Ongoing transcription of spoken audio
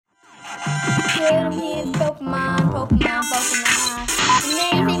Amazing Pokemon.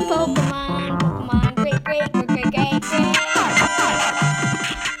 Amazing Pokemon. Great.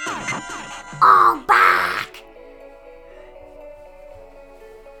 All back!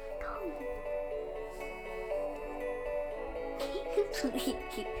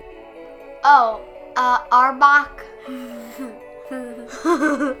 Arbok.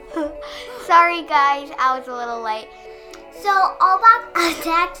 Sorry guys, I was a little late. So Arbok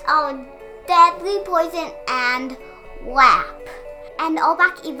attacks our Deadly Poison and Wrap. And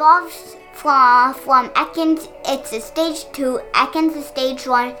Arbok evolves from Ekans. It's a stage 2, Ekans is stage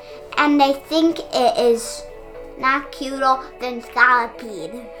 1, and they think it is not cuter than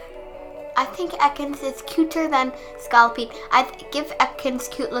Scolipede. I think Ekans is cuter than Scolipede. I give Ekans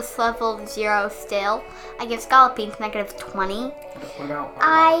cuteness level 0 still. I give Scolipede negative 20. What about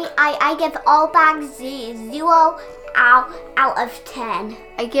Arbok? I give Arbok 0 out of 10.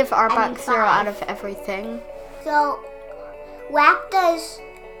 I give Arbok 0 out of everything. So Wrap does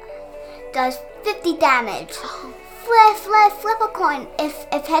 50 damage. Flip a coin. If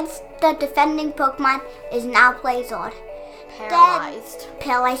heads, the defending Pokemon is now Blazoard.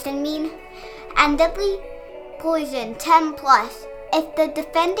 Paralyzed, I mean. And Deadly Poison 10 plus. If the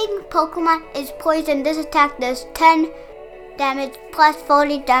defending Pokemon is poisoned, this attack does 10 damage plus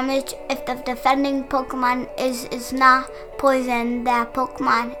 40 damage. If the defending Pokemon is not poisoned, that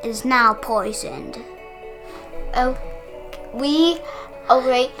Pokemon is now poisoned.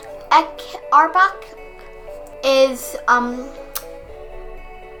 Arbok is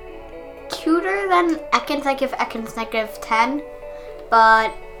cuter than Ekans. I give Ekans negative 10,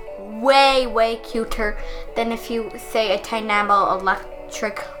 but way cuter than if you say a Tynamo,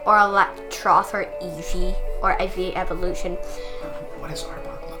 Electric, or Electros, or Eevee, or Eevee Evolution. What does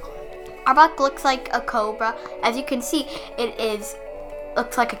Arbok look like? Arbok looks like a cobra. As you can see,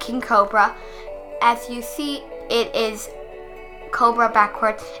 looks like a king cobra. As you see, it is cobra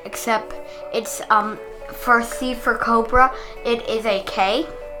backwards, except it's for C for cobra, it is a K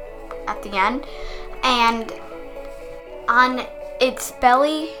at the end, and on its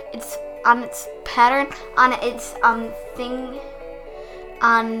belly, it's on its pattern, on its thing,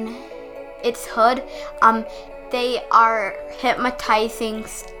 on its hood, they are hypnotizing.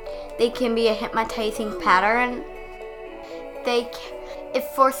 They can be a hypnotizing pattern. If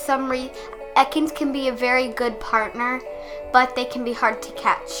for some reason, Ekans can be a very good partner, but they can be hard to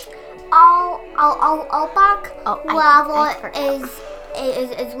catch. Arbok level is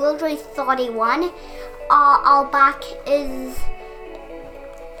Wildray 31. Arbok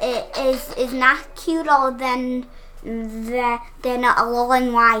is not cuter than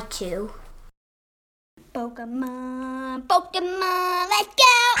Alolan Raichu. Pokemon, let's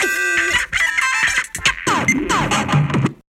go!